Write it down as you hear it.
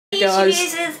guys. YouTube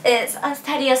users, it's us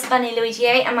Teddy, us Bunny, Luigi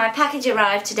 8, and my package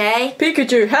arrived today.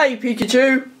 Pikachu, hey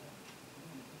Pikachu.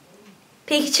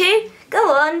 Pikachu,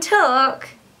 go on, talk.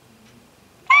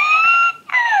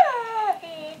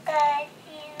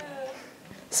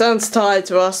 Sounds tired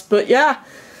to us, but yeah,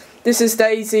 this is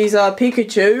Daisy's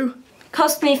Pikachu.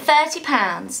 Cost me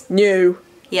 £30. New.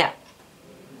 Yeah.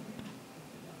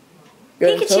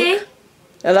 Pikachu.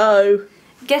 Hello.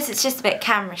 Guess it's just a bit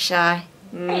camera shy.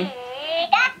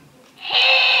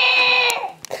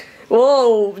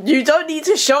 Whoa, you don't need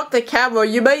to shock the camera.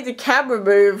 You made the camera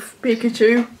move,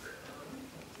 Pikachu.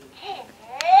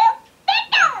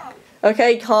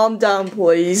 Okay, calm down,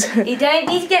 please. You don't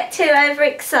need to get too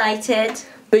overexcited.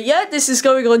 But yeah, this is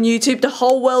going on YouTube. The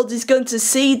whole world is going to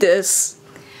see this.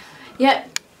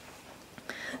 Yep.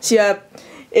 So yeah,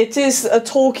 it is a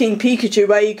talking Pikachu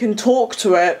where you can talk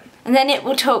to it. And then it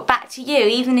will talk back to you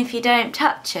even if you don't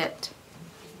touch it.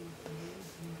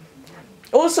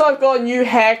 Also, I've got a new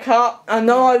haircut and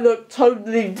now I look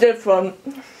totally different.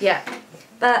 Yeah.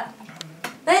 But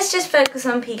let's just focus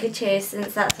on Pikachu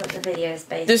since that's what the video is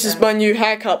based on. This is my new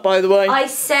haircut, by the way. I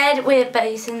said we're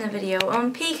basing the video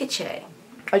on Pikachu.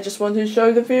 I just wanted to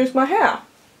show the viewers my hair.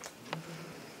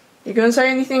 You gonna say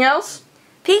anything else?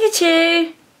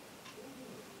 Pikachu!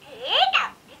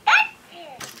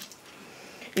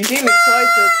 You seem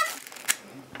excited.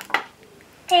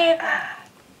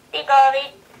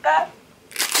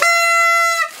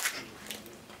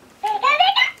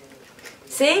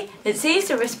 See? It seems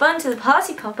to respond to the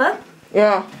party popper.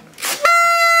 Yeah.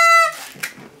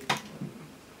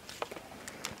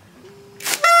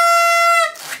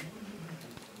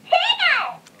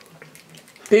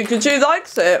 Pikachu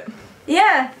likes it.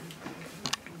 Yeah.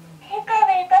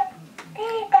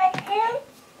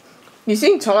 You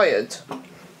seem tired.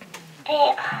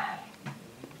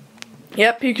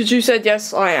 Yep, Pikachu said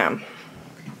yes, I am.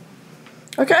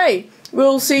 Okay,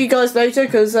 we'll see you guys later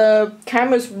because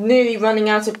camera's nearly running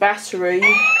out of battery.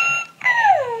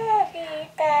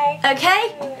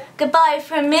 Okay, goodbye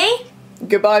from me.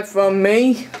 Goodbye from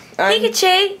me. And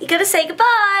Pikachu, you gotta say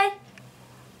goodbye.